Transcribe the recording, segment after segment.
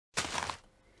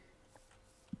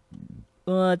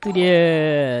Oh, tu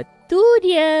dia. Tu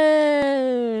dia.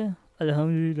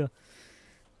 Alhamdulillah.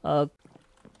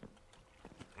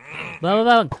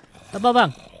 Bang. Apa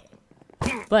bang?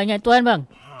 Bang, ingat Tuhan bang.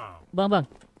 Bang.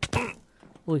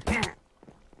 Ui.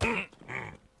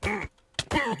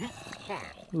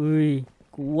 Ui,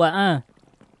 kuat ah.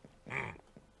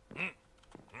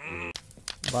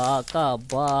 Bakar.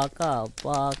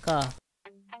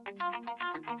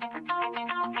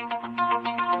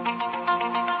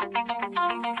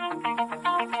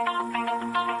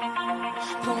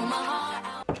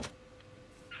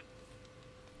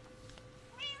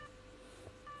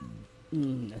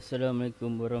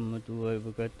 Assalamualaikum warahmatullahi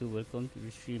wabarakatuh. Welcome to the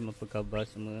stream. Apa khabar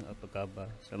semua? Apa khabar?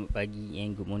 Selamat pagi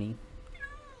and good morning.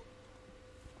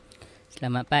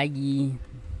 Selamat pagi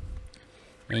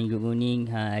and good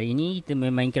morning. Hari ni kita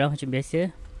main Minecraft macam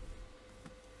biasa.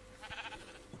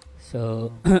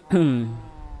 So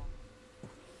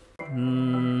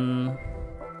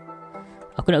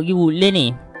aku nak pergi Woodland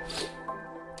ni.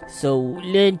 So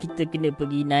Woodland kita kena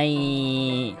pergi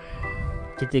naik.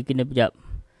 Kita kena sekejap.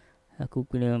 Aku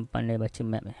kena pandai baca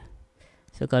map ni.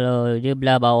 So kalau dia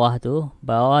belah bawah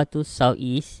tu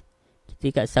southeast.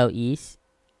 Kita kat southeast.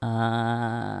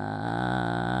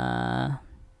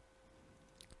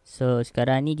 So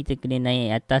sekarang ni kita kena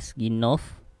naik atas pergi north.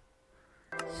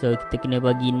 So kita kena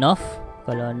bagi north.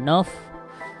 Kalau north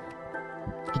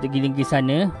kita kena pergi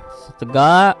sana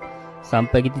tegak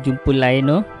sampai kita jumpa line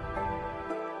tu.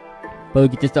 Baru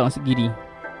kita start masuk kiri.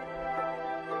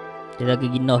 Kita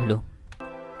pergi north dulu.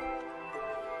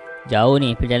 Jauh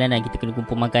ni perjalanan, kita kena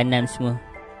kumpul makanan semua.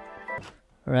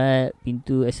 Alright,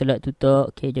 pintu axolot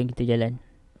tutup. Okay, jom kita jalan.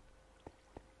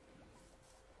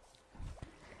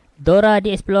 Dora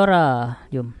di Explora.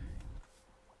 Jom.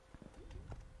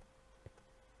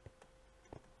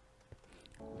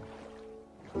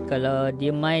 Kalau dia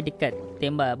main dekat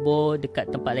tembak bow dekat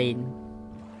tempat lain.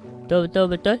 Betul.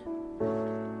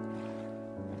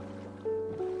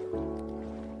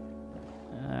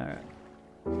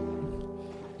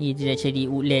 Ni dia nak cari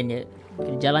Woodland je.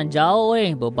 Kena jalan jauh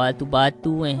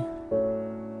berbatu-batu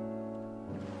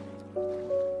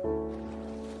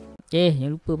jangan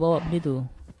lupa bawa benda tu.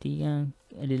 Nanti yang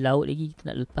ada laut lagi kita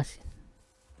nak lepas.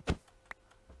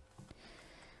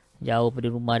 Jauh pada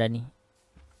rumah dah ni.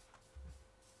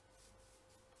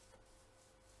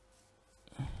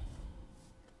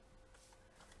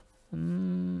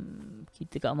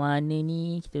 Kita kat mana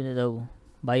ni kita tak tahu.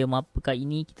 Biome apa kat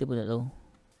ini kita pun tak tahu.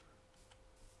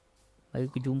 Baru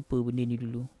aku jumpa benda ni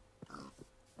dulu.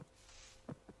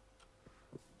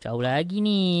 Jauh lagi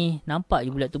ni. Nampak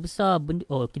je bulat tu besar. Benda,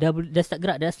 oh, dah start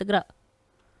gerak.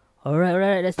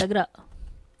 Alright, dah start gerak.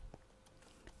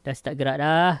 Dah start gerak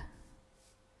dah.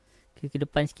 Ke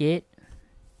depan sikit.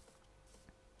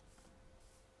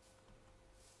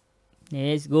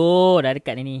 Let's go. Dah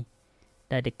dekat ni.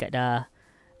 Dah dekat dah.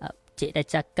 Cik dah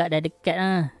cakap dah dekat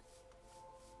lah.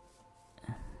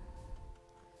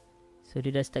 So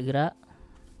dia dah start gerak.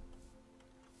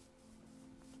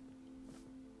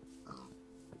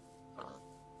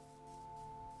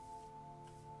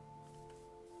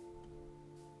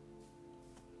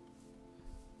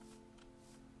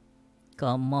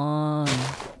 Come on.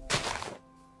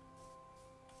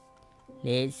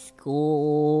 Let's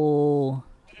go.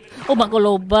 Oh mak kau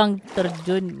lubang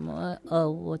terjun.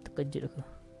 Oh terkejut aku.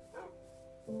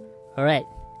 Alright.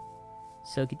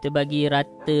 So kita bagi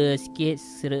rata sikit.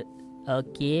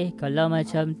 Okay, kalau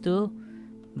macam tu,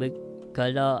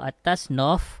 kalau atas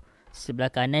north, sebelah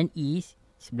kanan east,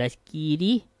 sebelah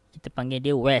kiri kita panggil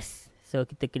dia west. So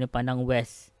kita kena pandang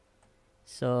west.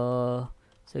 So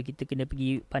kita kena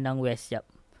pergi pandang west, jap.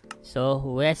 So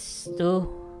west tu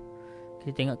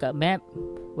kita tengok kat map,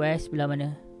 west belah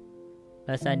mana?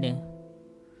 Belah sana.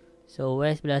 So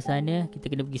west belah sana, kita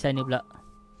kena pergi sana pula.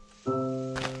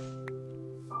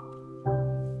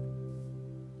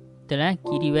 Betul lah,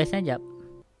 kiri west kan, jap.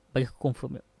 Bagi aku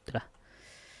confirm, jap. Betul lah.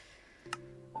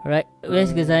 Alright,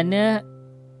 west ke sana.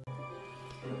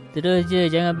 Terus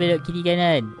je, jangan belok kiri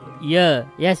kanan.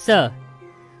 Yes sir.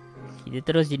 Kita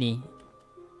terus je ni.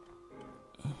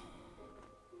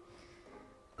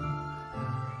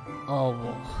 Oh,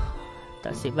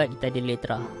 tak save baik, kita ada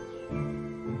letra.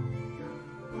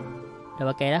 Dah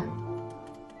pakai dah.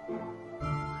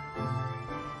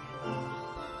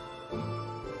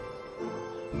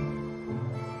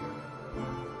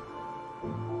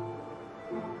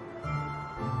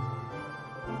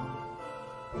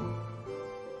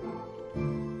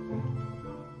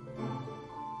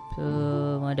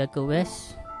 So, ada ke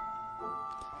west.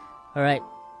 Alright.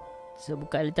 So,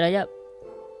 buka letra jap.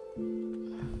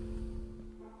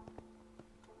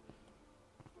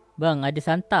 Bang, ada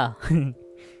Santa.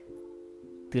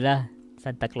 itulah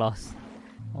Santa Claus.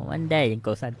 Oh, mandai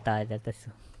kau Santa di atas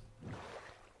tu.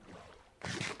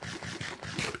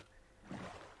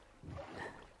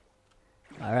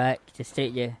 Alright, kita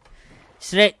straight je.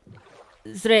 Straight.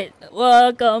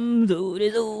 Welcome to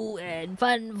the zoo and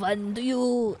fun to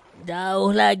you.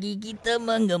 Jauh lagi kita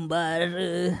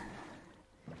mengembara.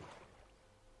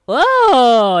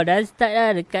 Oh, dah start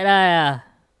dah, dekat dah.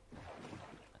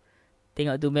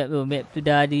 Tengok tu map tu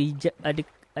dah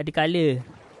ada color.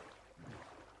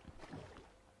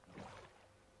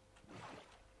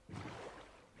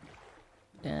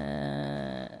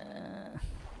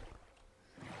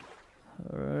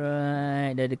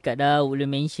 Alright, dah dekat dah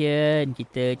Woodland Mansion.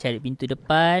 Kita cari pintu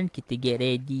depan, kita get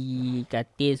ready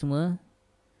katil semua.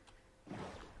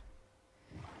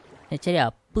 Nak cari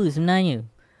apa sebenarnya?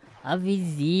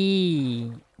 Afizi,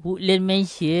 Woodland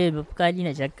Mansion, berapa kali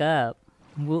nak cakap?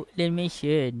 Woodland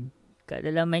Mansion. Kat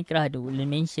dalam Minecraft ada Woodland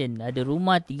Mansion. Ada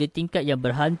rumah 3 tingkat yang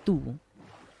berhantu.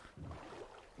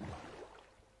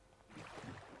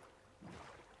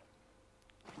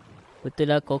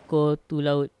 Betul lah Koko tu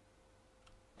laut.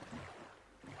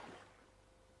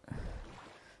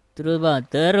 Terus bang,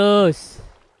 terus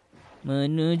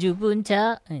menuju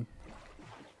puncak.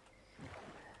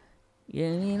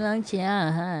 Yang hilang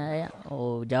cahaya.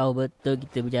 Oh, jauh betul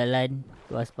kita berjalan.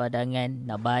 Luas padangan.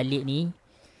 Nak balik ni,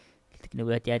 kita kena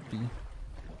berhati-hati.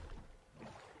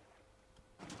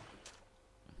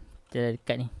 Kita dah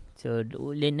dekat ni. So,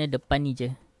 Woodland ni depan ni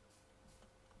je.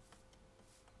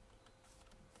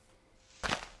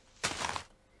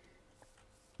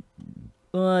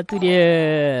 Oh, tu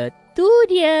dia. Tu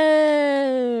dia.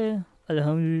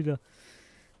 Alhamdulillah.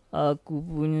 Aku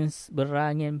punya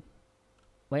berangan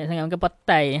banyak sangat makan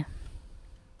patai.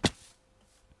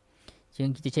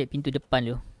 Jom kita cari pintu depan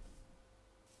dulu.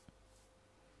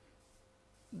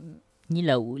 Ni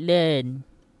lah Woodland.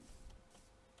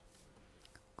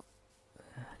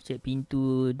 Cari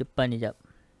pintu depan ni jap.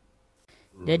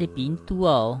 Dia ada pintu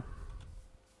tau.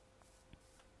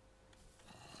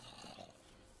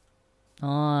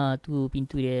 Oh, tu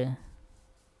pintu dia.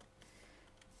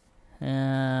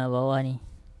 Bawah ni.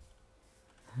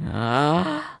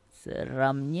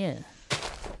 Seramnya.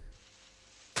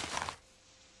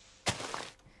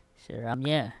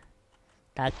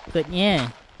 Takutnya.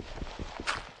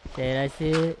 Saya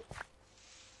rasa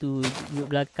tu duduk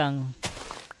belakang.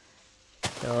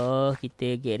 So,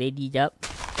 kita get ready jap.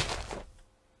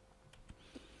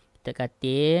 Kita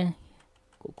katil.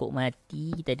 Kok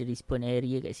mati. Kita ada respawn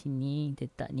area kat sini. Kita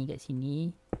letak ni kat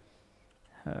sini.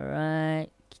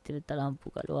 Alright. Kita letak lampu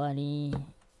kat luar ni.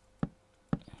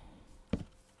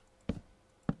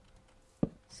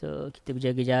 So, kita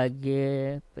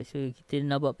berjaga-jaga. Lepas tu, kita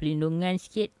nak buat perlindungan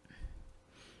sikit.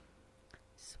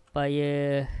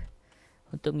 Supaya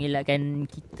untuk mengelakkan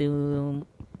kita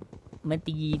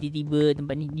mati tiba-tiba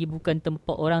tempat ni. Dia bukan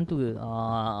tempat orang tu ke?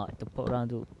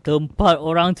 Tempat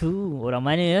orang tu. Orang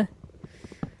mana ya?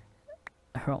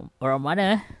 Orang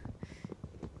mana?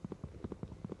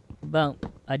 Bang,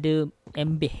 ada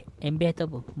embeh atau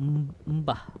apa?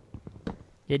 Mbah.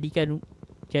 Jadikan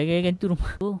tu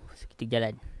rumah tu. So, kita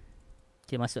jalan.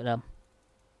 Kita masuk dalam.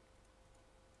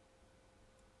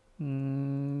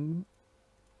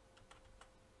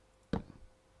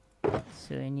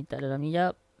 So, ini tak dalam ni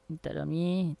jap. Ini tak dalam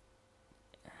ni.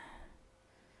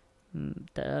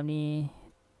 Tak dalam ni.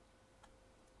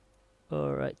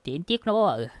 Alright. TNT aku nak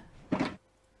bawa ke?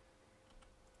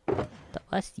 Tak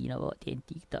pasti nak bawa TNT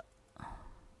ke tak.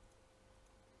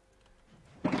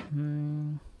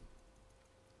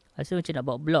 Rasa macam nak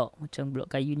bawa blok. Macam blok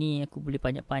kayu ni aku boleh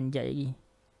panjat-panjat lagi.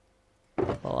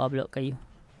 Bawa blok kayu.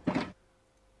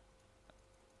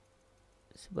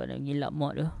 Sebab nak ngilap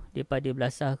mod tu daripada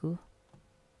belasah aku.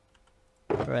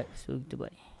 Alright, so kita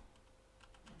buat ni.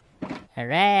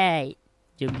 Alright,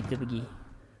 jom kita pergi.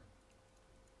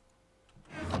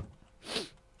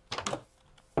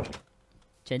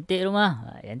 Cantik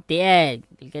rumah. Cantik kan.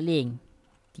 Kaling-kaling.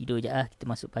 Tidur je lah. Kita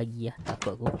masuk pagi lah.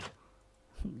 Takut aku.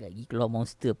 Lagi keluar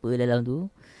monster apa dalam tu.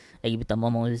 Lagi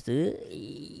bertambah monster.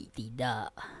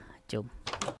 Tidak. Jom.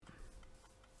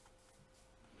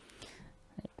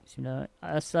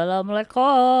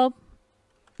 Assalamualaikum.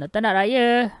 Nak tak nak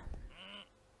raya?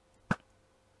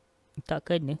 Tak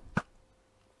kena.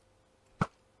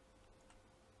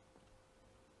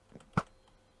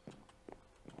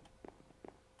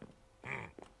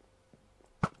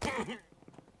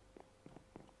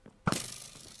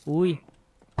 Ui.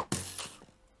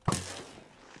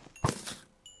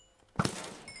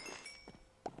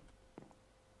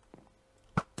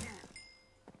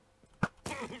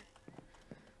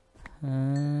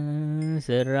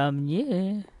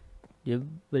 Seramnya. Dia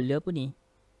beli apa ni?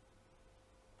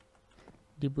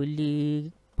 Dia boleh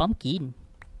pumpkin.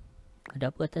 Ada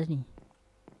apa atas ni?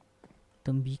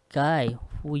 Tembikai.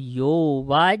 Oh yo,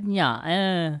 banyak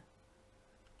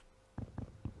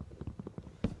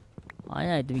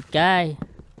Mana tembikai?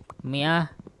 Ambil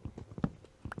lah.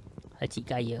 Cik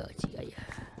kaya, cik kaya.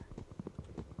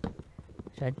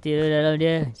 Cantik tu dalam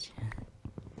dia.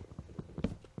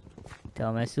 Kita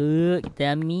masuk,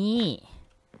 kita ambil.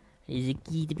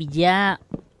 Rezeki terpijak.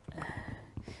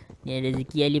 Ni ada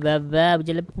rezeki Alibaba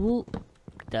berjalan lepuk.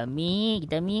 Kita ambil,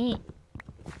 kita ambil.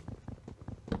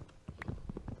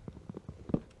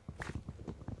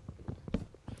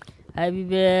 Hi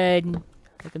Vivian,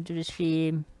 welcome to the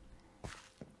stream.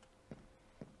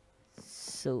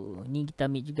 So, ni kita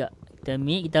ambil juga. Kita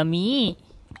ambil.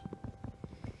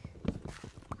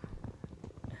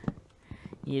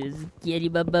 Ni rezeki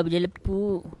Alibaba berjalan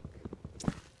lepuk.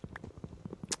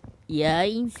 Ya,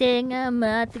 inseng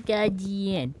amat terkaji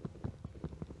kan.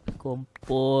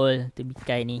 Kompol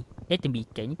tembikai ni.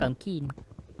 Tembikai ni pumpkin.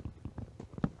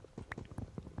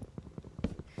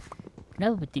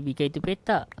 Kenapa tembikai tu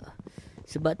petak?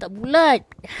 Sebab tak bulat.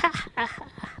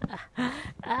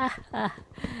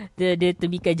 Dia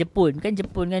tembikai Jepun. Kan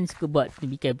Jepun kan suka buat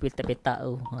tembikai petak-petak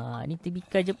tu. Ni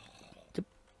tembikai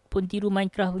Jepun tiru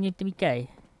Minecraft punya tembikai.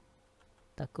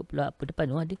 Takut pula apa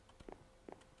depan tu ada.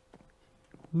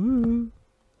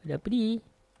 Ada apa ni?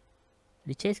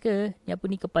 Ada chest ke? Ni apa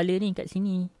ni kepala ni kat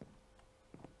sini?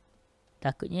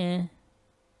 Takutnya.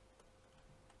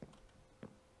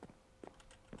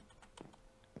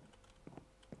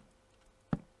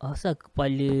 Asal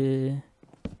kepala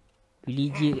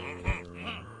villager?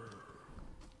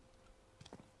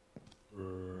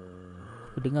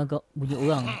 Aku dengar bunyi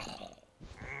orang.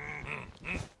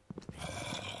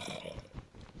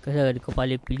 Kenapa ada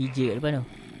kepala villager kat depan tu?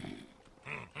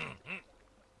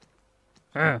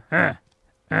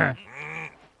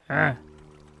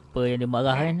 Apa yang dia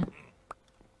marah kan?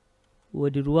 Oh,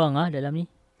 ada ruang dalam ni.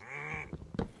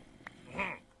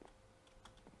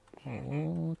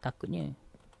 Oh, takutnya.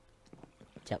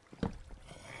 Sekejap.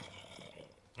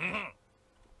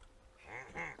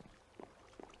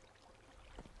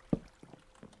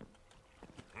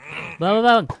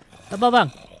 Bang.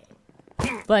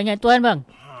 Bang, ingat Tuhan bang.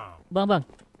 Bang.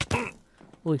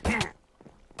 Ui.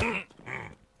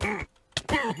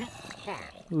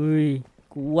 Ui,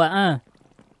 kuat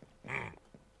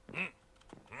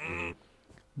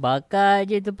Bakar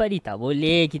je tempat ni. Tak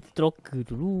boleh, kita stroker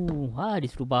dulu. Dia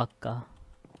suruh bakar.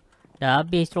 Dah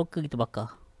habis stroker kita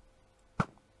bakar.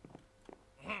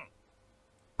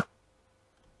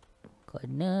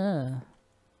 Kena.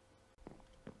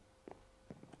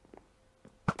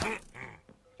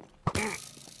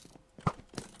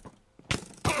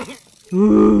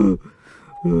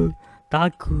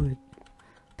 Takut.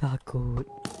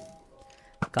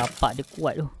 Kapak dia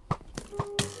kuat tu.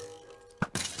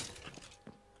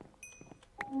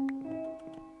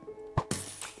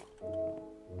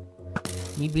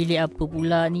 Ni bilik apa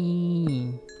pula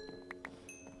ni?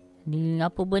 Ni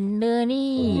apa benda ni?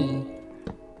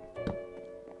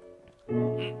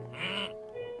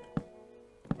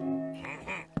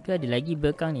 Ke ada lagi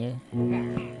belakang ni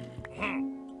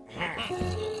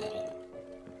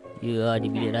Ya, ada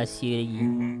bilik rahsia lagi.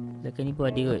 Belakang ni pun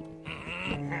ada kot.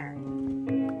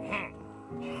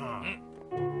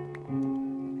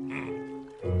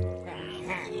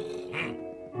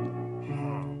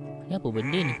 Ni apa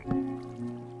benda ni?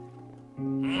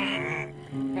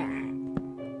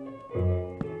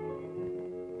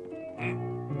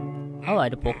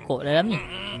 Ada pokok dalam ni.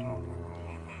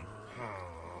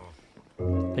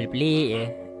 Pelik-pelik je.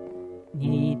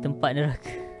 Ni tempat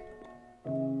neraka.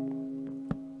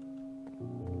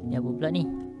 Ni apa pula ni?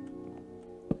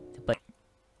 Tempat.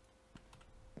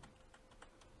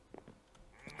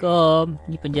 Kom,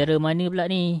 ni penjara mana pula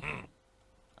ni?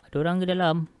 Ada orang ke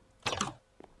dalam?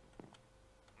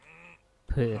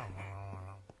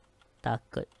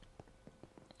 Takut.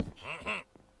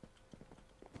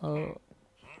 Oh.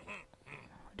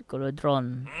 Kalau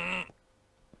drone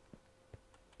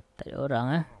tak ada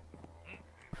orang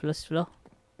First floor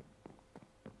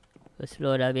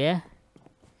dah habis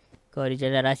Kau ada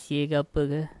jalan rahsia ke apa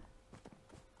ke?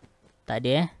 Tak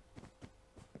ada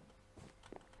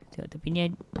Tengok tepi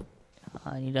ni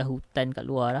ni dah hutan kat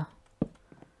luar lah.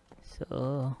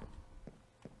 So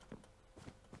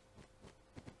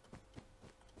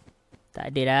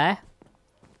tak ada dah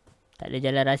Tak ada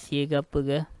jalan rahsia ke apa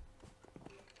ke?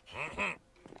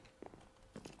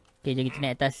 Okay, jom kita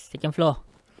naik atas second floor.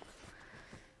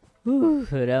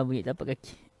 Dah bunyi tapak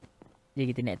kaki. Jom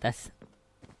kita naik atas.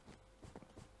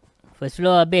 First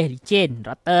floor habis, licin,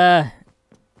 rata.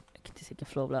 Kita second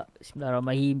floor pula.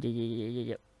 Bismillahirrahmanirrahim.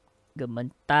 Jap.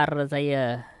 Gementar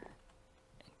saya.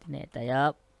 Internet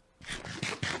tayap.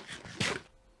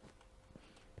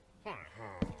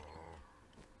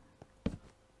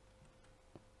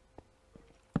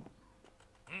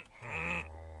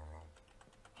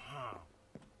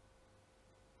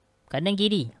 Kanan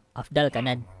kiri. Afdal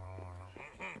kanan.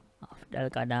 Afdal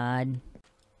kanan.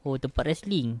 Oh, tempat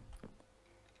wrestling.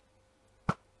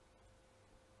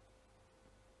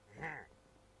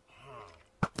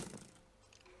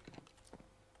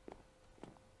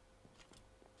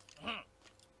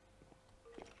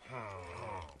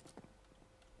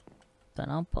 Tak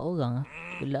nampak orang ah.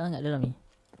 Gelap sangat dalam ni.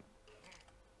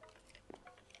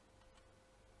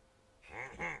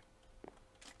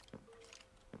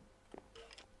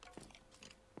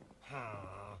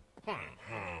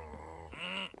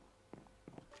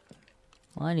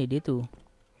 Mana dia tu?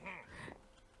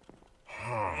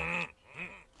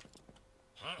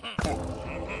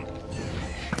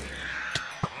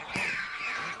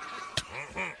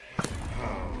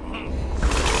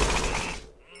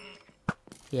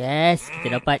 Yes,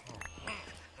 kita dapat.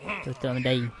 Tutup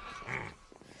mendai.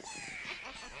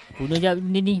 Bunuh jap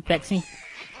ni Vex ni.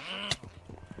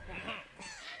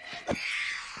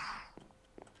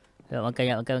 Jap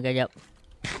makan jap.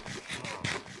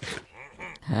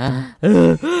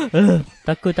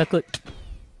 Takut. Takut.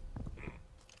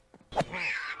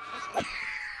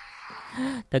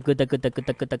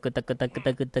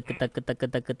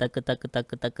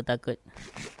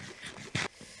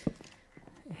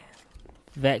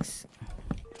 Vex.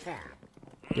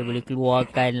 Dia boleh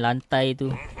keluarkan lantai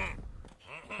tu.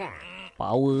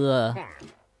 Power lah.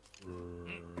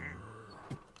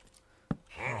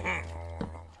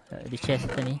 Ada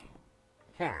chest tu ni.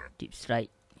 Deep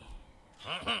strike.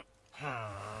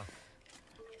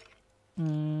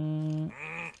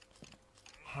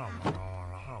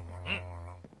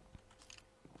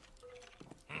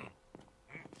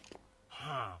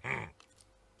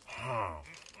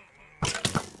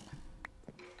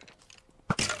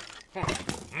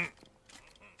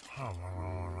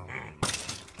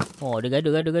 Oh, dia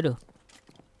gaduh.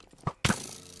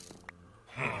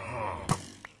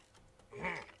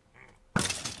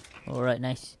 Alright,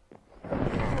 nice.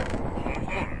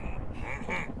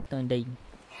 Tandai.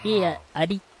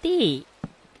 Adik.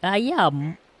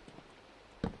 Ayam.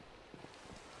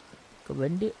 Kau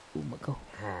benda. Mak kau.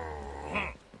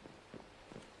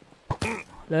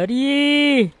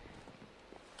 Lari.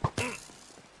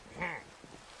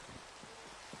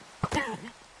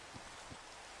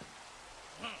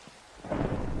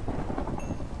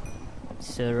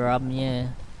 Seramnya.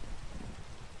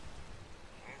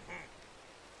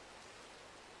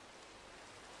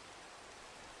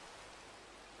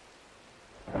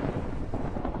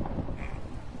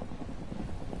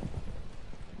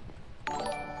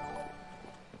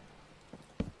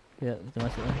 Ya, kita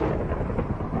masuk lah.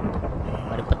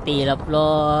 Ada peti lah pula.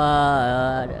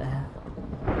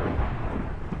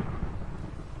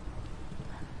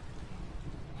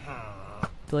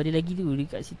 Tu ada lagi tu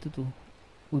dekat situ tu.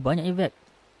 Ui, banyak event.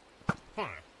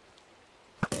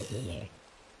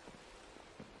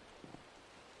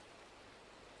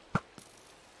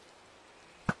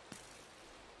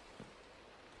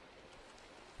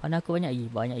 Mana aku banyak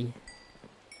lagi.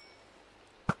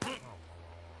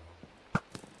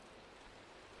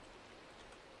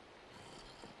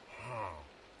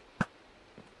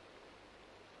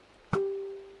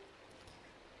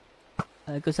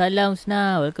 Waalaikumsalam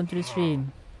Usna, welcome to the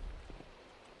stream.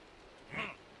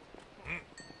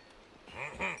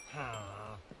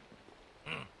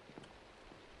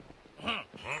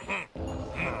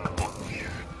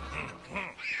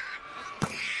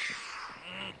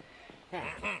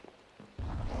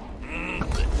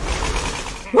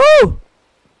 Woo!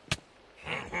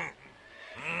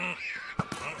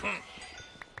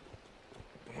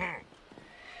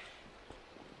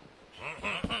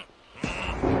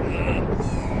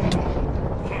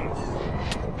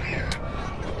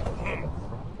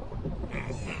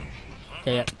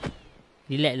 Sekejap.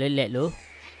 Relax lu.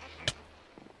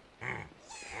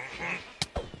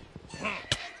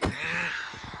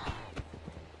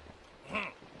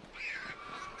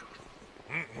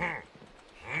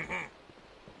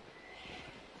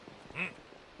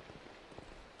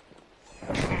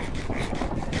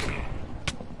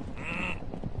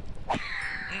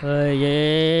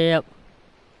 Yep.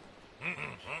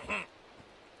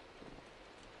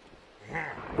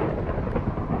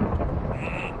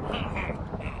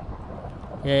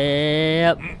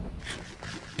 Yep.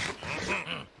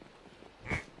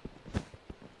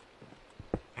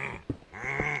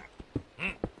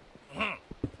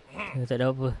 Tak ada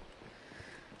apa.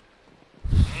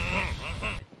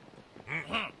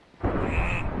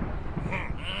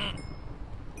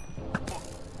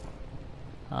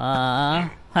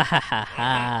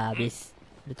 Hahaha, habis.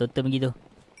 Ada totem lagi tu.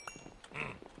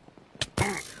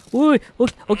 Ui,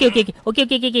 okey.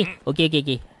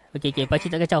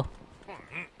 Pakcik tak kacau.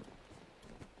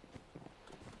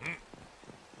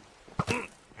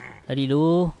 Lari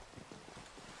dulu.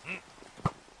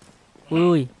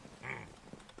 Ui.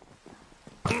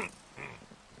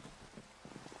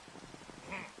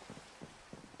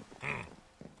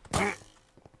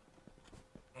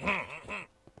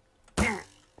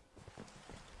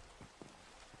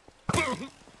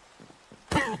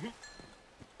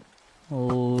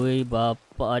 Oi,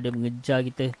 bapa ada mengejar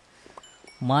kita.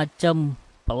 Macam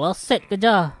peleset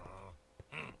kejar.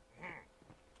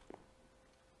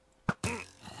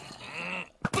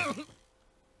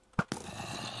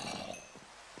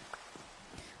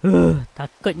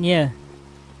 Takutnya.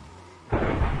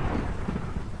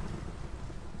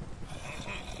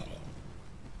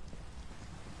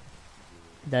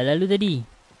 Dah lalu tadi.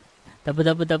 Tak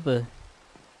apa.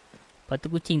 Patu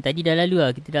kucing tadi dah lalu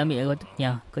lah. Kita dah ambil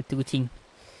patu kucing.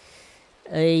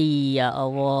 Ya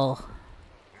Allah.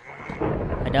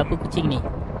 Ada apa kucing ni?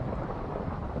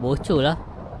 Bocor lah.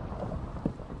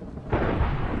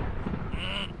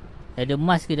 Ada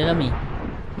emas ke dalam ni?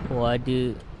 Oh,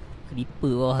 ada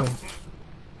creeper bawah tu.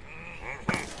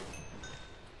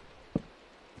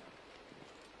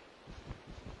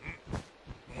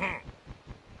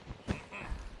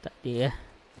 Tak ada lah.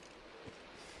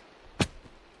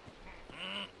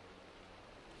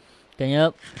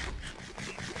 Kanyap.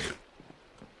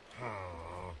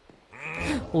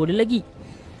 Oh, ada lagi.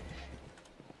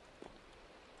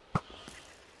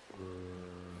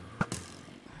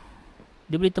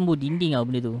 Dia boleh tembus dinding lah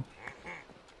benda tu.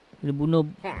 Dia bunuh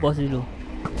bos dulu.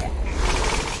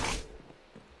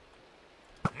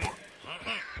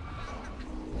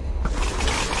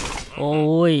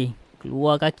 Oi,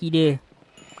 keluar kaki dia.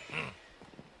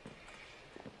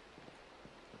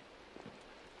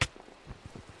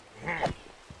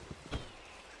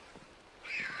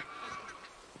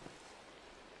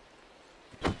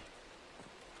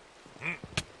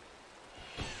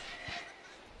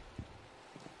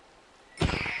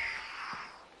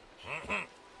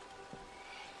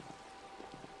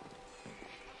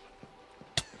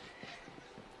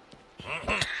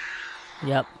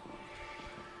 Yap.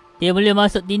 Dia boleh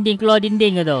masuk dinding, keluar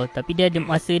dinding ke tau. Tapi dia ada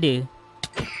masa dia.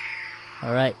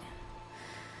 Alright.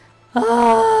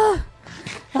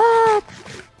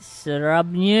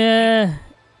 Seramnya.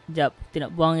 Sekejap, kita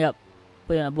nak buang yap.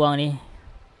 Apa yang nak buang ni?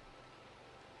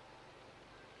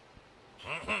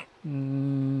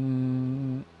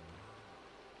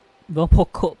 Buang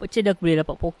pokok. Macam dah aku boleh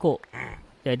dapat pokok?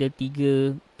 Dah ada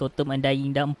 3 totem undying,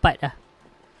 dah 4 dah.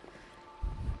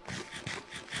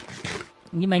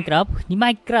 Ni Minecraft? Ni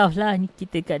Minecraft lah. Ni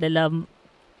kita kat dalam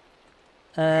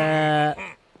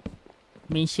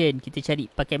mansion. Kita cari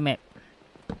pakai map.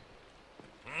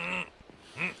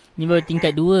 Ni baru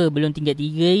tingkat 2. Belum tingkat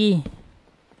 3 lagi.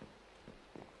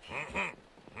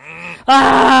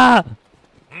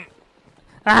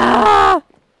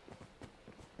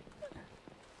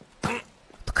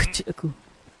 Terkejut aku.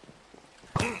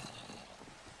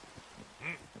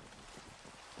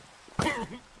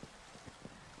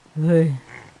 Hei.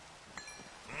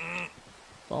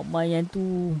 Ramai yang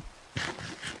tu.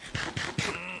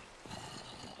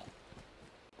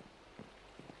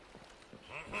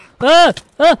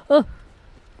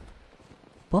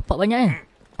 Bapak banyak kan?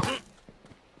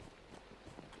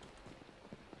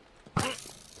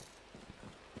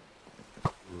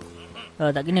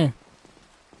 Tak kena.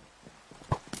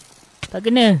 Tak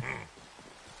kena.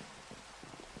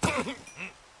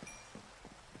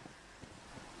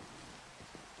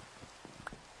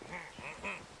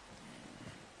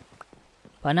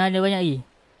 Panah ada banyak lagi.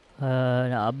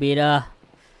 Nak habis dah.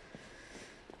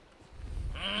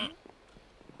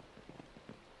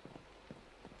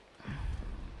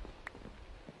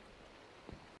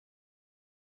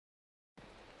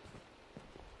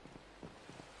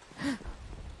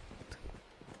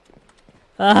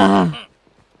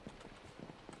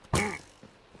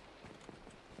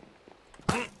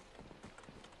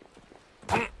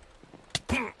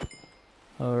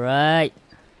 Alright.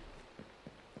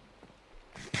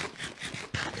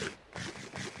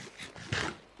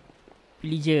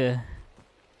 Pillager.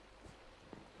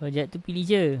 Sekejap tu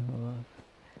pillager.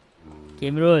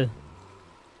 Game roll.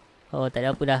 Oh, tak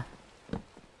ada apa dah.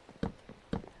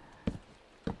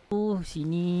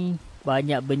 Sini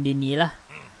banyak benda ni lah.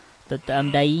 Total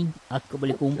dying. Aku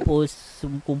boleh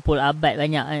kumpul abad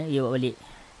banyak. Ya, buat balik.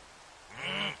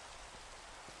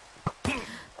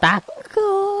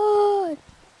 Takut.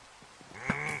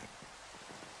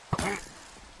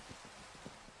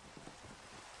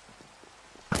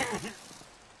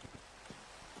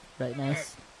 Right,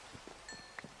 nice.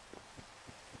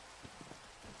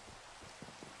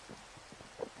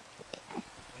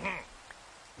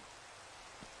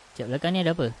 Sekejap, belakang ni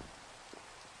ada apa?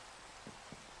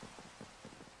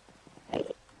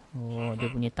 Oh, dia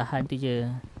punya tahan tu je.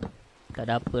 Tak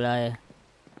ada apa lah.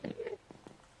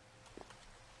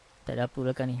 Tak ada apa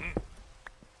belakang ni.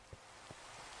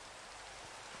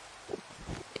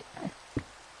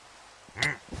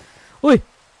 Oi!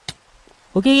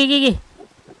 Okey, okey, okey, okey.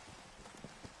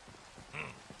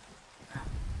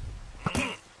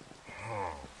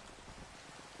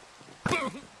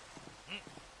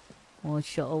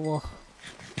 Masya Allah.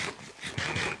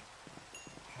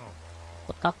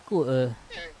 Kau takut ke?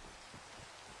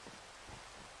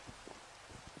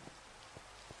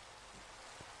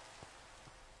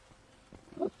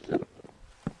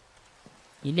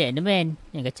 Relax Enderman.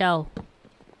 Jangan kacau.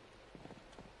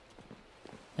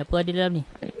 Apa ada dalam ni?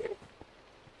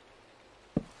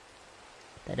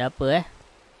 Tak ada apa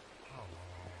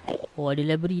Oh, ada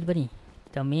library depan ni.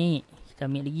 Kita ambil. Kita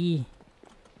ambil lagi.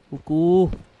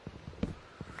 Buku.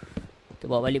 Kita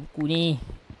bawa balik buku ni.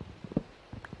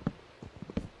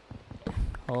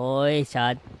 Oi,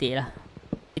 cantik lah.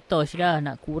 Torch dah.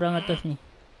 Nak kurang atas ni.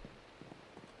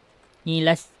 Ni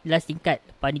last tingkat.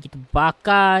 Lepas ni kita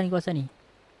bakar ni kawasan ni.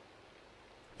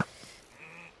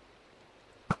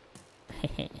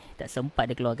 Tak sempat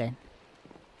dia keluarkan.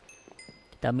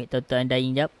 Kita ambil total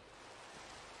undying jap.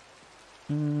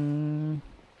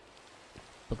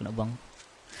 Apa aku nak buang?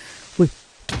 Wih.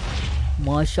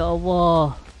 Masya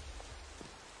Allah.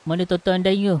 Mana total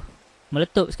undying tu?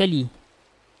 Meletup sekali.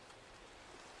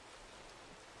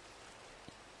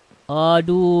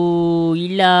 Aduh.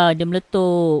 Hilang. Dia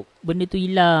meletup. Benda tu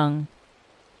hilang.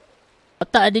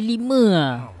 Tak ada 5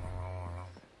 lah.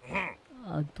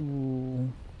 Aduh.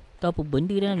 Tahu apa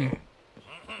benda dalam ni?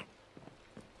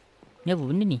 Ni apa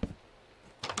benda ni?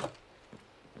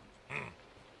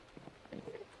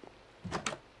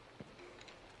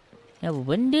 Ni apa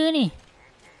benda ni?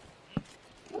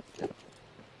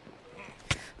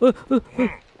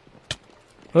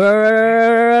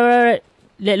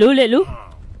 Let lu.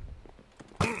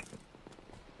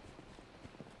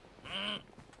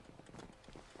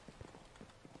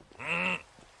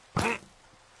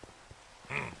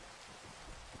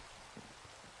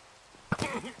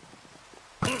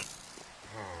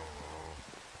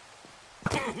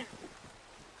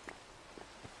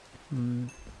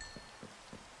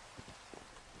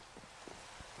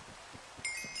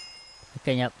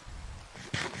 Okay, nyap.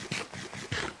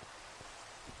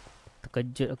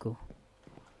 Terkejut aku.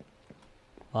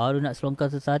 Baru nak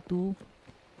selongkar sesuatu,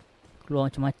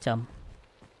 keluar macam-macam.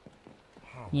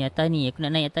 Ni atas ni, aku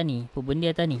nak naik atas ni. Apa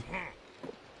benda atas ni?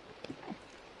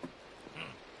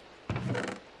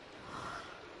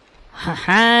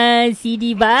 Haha,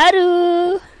 CD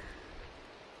baru.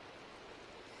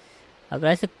 Aku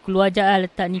rasa keluar je lah,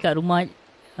 letak ni kat rumah.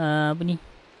 Apa ni?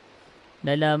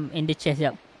 Dalam ender chest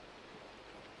jap.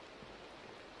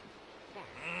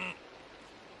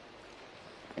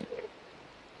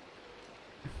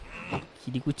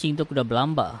 CD kucing tu aku dah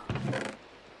berlambak.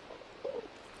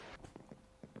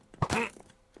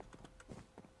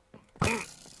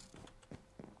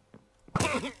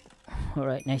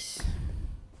 Alright, nice.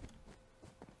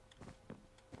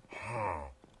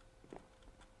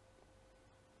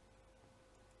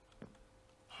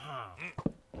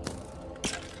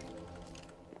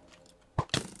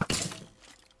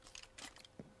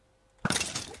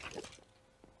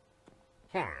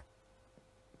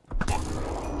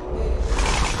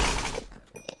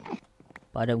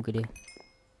 Padam muka dia.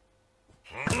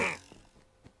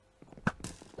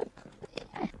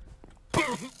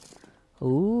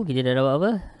 Kita dah dapat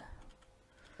apa?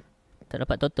 Tak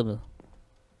dapat totem tu.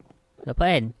 Dapat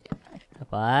kan?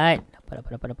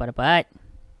 Dapat.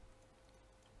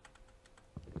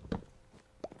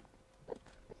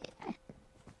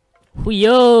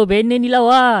 Huyo, banner ni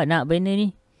lawa. Nak banner ni.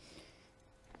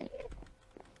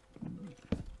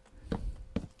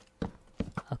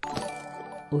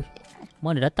 Ui,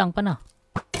 mana datang panah?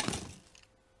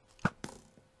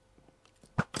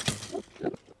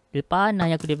 Dia panah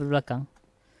yang aku daripada belakang.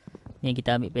 Ni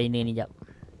kita ambil banner ni jap.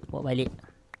 Bawa balik.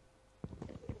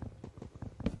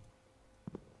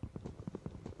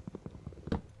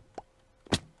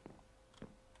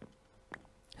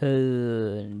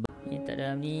 Ni tak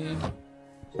dalam ni.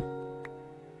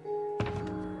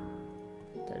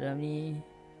 Tak dalam ni.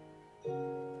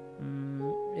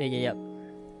 Jap.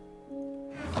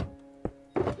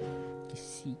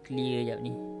 Isi clear jap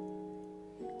ni.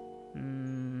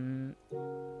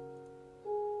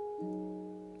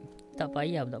 Tak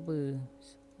payah pun tak apa.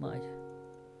 Mak je.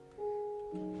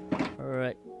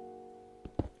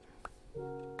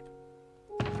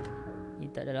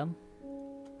 letak dalam.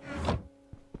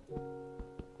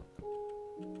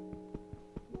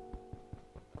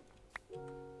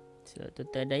 So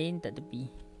total dain tak tepi.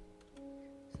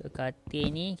 So katil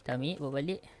ni kita ambil bawa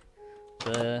balik.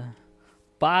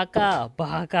 Bakar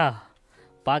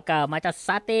macam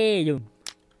sate. Jom.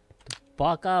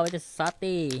 Bakar macam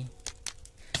sate.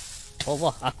 Oh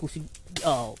wah, aku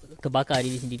terbakar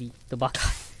diri sendiri. Terbakar.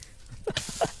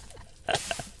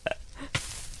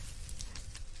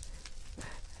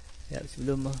 Ya,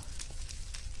 sebelum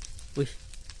Wih,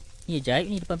 ni ajaib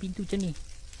ni depan pintu macam ni.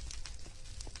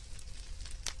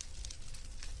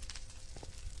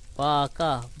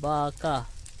 Bakar.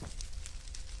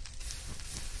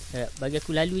 Ya, bagi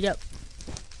aku lalu jap.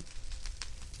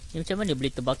 Ni macam mana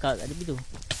boleh terbakar kat tepi tu?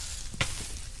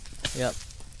 Yap.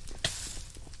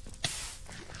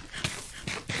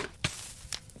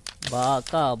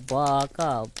 Bakar.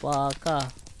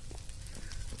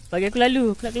 Bagi aku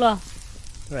lalu, aku nak keluar.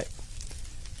 Alright.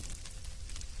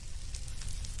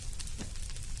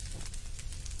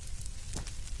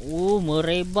 Oh,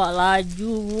 merebak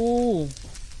laju.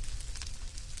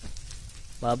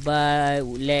 Bye bye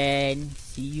Woodland.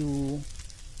 See you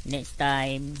next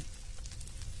time.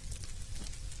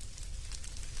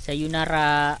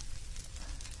 Sayonara.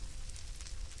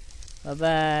 Bye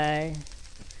bye.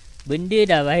 Benda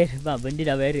dah viral.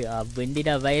 Benda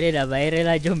dah viral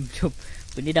lah. Jom.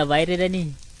 Benda dah viral dah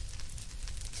ni.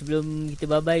 Sebelum kita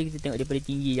bye bye, kita tengok daripada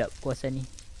tinggi jap kawasan ni.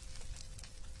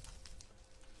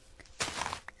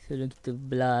 Sebelum kita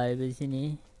belah daripada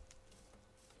sini,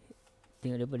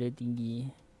 tengok daripada tinggi.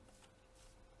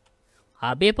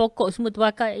 Habis pokok semua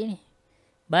terbakar ni.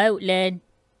 Bye Woodland.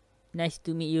 Nice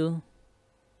to meet you.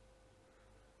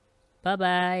 Bye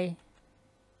bye.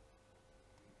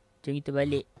 Jom kita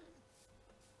balik.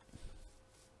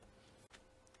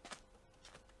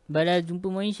 Dah jumpa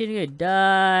monster ke?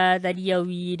 Dah tadi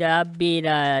Yawi dah habis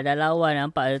dah. Dah lawan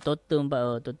nampak ada totem.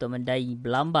 Totem mendai.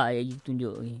 Berlambak je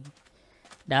tunjuk ni.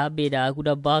 Dah habis dah. Aku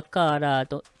dah bakar dah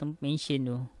mansion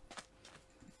tu.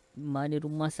 Mana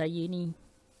rumah saya ni?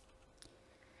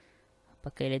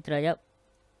 Pakai elektra jap.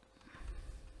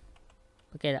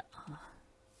 Pakai tak?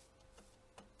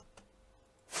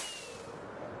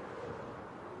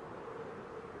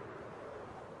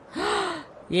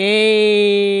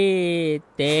 Yay!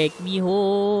 Take me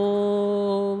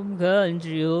home,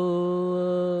 country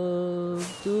home,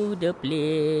 to the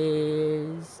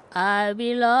place I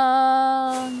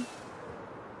belong.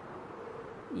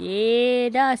 Yeay,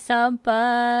 dah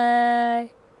sampai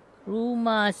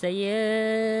rumah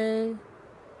saya.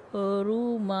 Oh,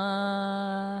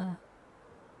 rumah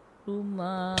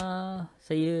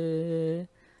saya.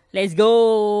 Let's go.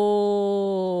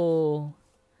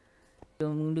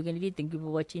 Mengundurkan diri. Thank you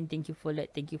for watching. Thank you for like.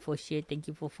 Thank you for share. Thank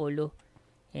you for follow.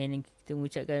 And kita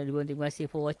mengucapkan terima kasih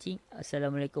for watching.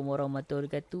 Assalamualaikum warahmatullahi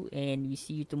wabarakatuh. And we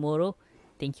see you tomorrow.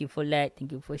 Thank you for like.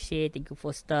 Thank you for share. Thank you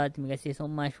for start. Terima kasih so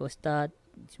much for start.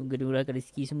 Semoga dimurahkan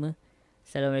rezeki semua.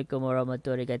 Assalamualaikum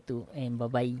warahmatullahi wabarakatuh. And bye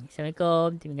bye.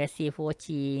 Assalamualaikum. Terima kasih for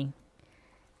watching.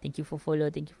 Thank you for follow.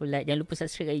 Thank you for like. Jangan lupa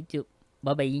subscribe kat YouTube.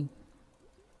 Bye bye.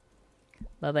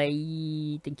 Bye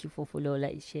bye. Thank you for follow,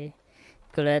 like, share.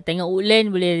 Kalau tengok Woodland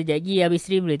boleh lagi habis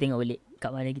stream boleh tengok balik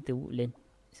kat mana kita Woodland.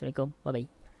 Assalamualaikum. Bye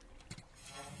bye.